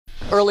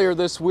Earlier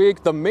this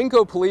week, the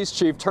Minco police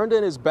chief turned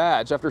in his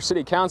badge after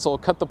City Council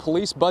cut the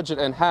police budget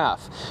in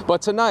half.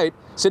 But tonight,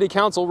 City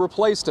Council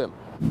replaced him.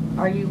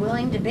 Are you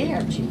willing to be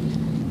our chief?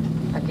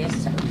 I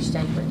guess so. You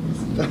stay with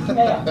us.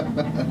 Yeah.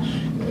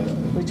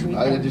 Which we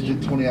I just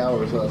did 20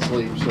 hours without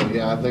sleep, so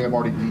yeah, I think I'm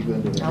already deep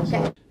into it. Okay.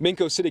 So.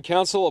 Minco City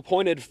Council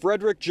appointed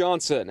Frederick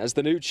Johnson as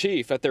the new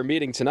chief at their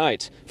meeting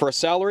tonight for a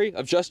salary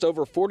of just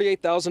over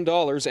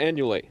 $48,000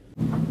 annually.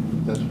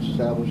 That's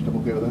established. I'm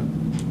okay with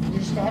that.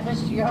 You're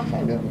established. You're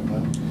okay with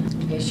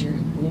it. I guess you're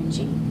new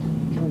chief.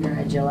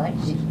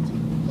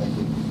 Congratulations. Thank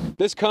you.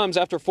 This comes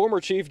after former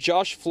Chief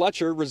Josh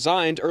Fletcher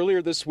resigned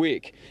earlier this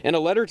week. In a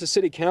letter to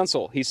City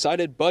Council, he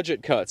cited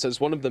budget cuts as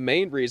one of the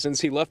main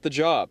reasons he left the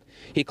job.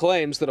 He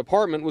claims the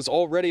department was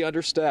already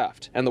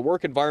understaffed and the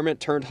work environment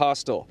turned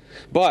hostile.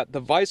 But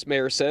the vice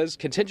mayor says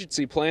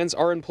contingency plans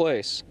are in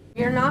place.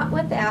 You're not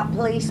without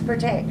police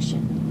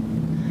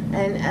protection.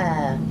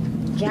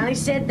 And county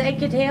said they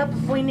could help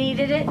if we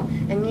needed it,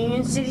 and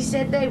Union City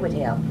said they would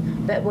help.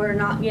 But we're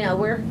not, you know,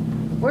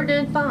 we're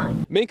doing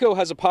fine. Minco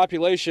has a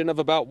population of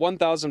about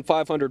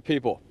 1,500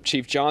 people.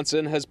 Chief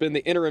Johnson has been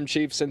the interim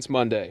chief since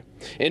Monday.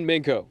 In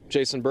Minco,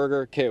 Jason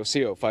Berger,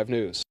 KOCO 5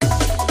 News.